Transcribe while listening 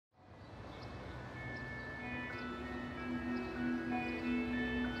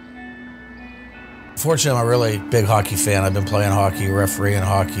Fortunately, I'm a really big hockey fan. I've been playing hockey, refereeing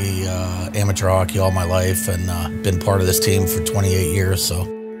hockey, amateur hockey all my life, and been part of this team for 28 years. So,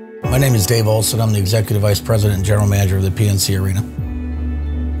 my name is Dave Olson. I'm the Executive Vice President and General Manager of the PNC Arena.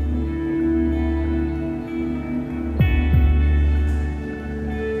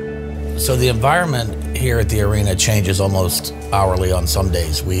 So the environment here at the arena changes almost hourly on some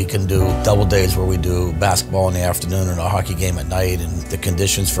days. We can do double days where we do basketball in the afternoon and a hockey game at night, and the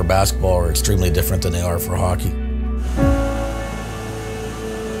conditions for basketball are extremely different than they are for hockey.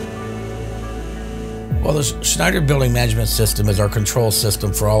 Well, the Schneider building management system is our control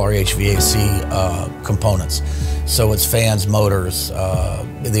system for all our HVAC components. So it's fans, motors,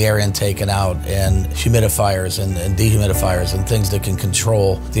 the air intake and out, and humidifiers and dehumidifiers and things that can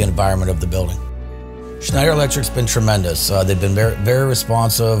control the environment of the building. Schneider Electric's been tremendous. They've been very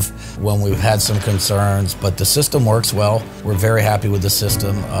responsive when we've had some concerns, but the system works well. We're very happy with the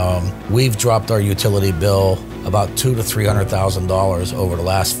system. We've dropped our utility bill about $200,000 to $300,000 over the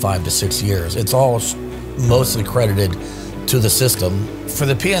last 5 to 6 years. It's all mostly credited to the system. For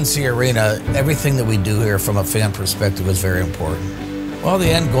the PNC Arena, everything that we do here from a fan perspective is very important. Well, the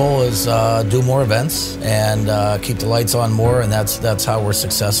end goal is do more events and keep the lights on more, and that's how we're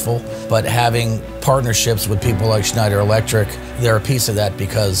successful. But having partnerships with people like Schneider Electric, they're a piece of that,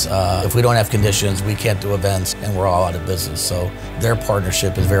 because if we don't have conditions, we can't do events, and we're all out of business. So their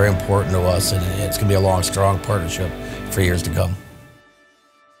partnership is very important to us, and it's going to be a long, strong partnership for years to come.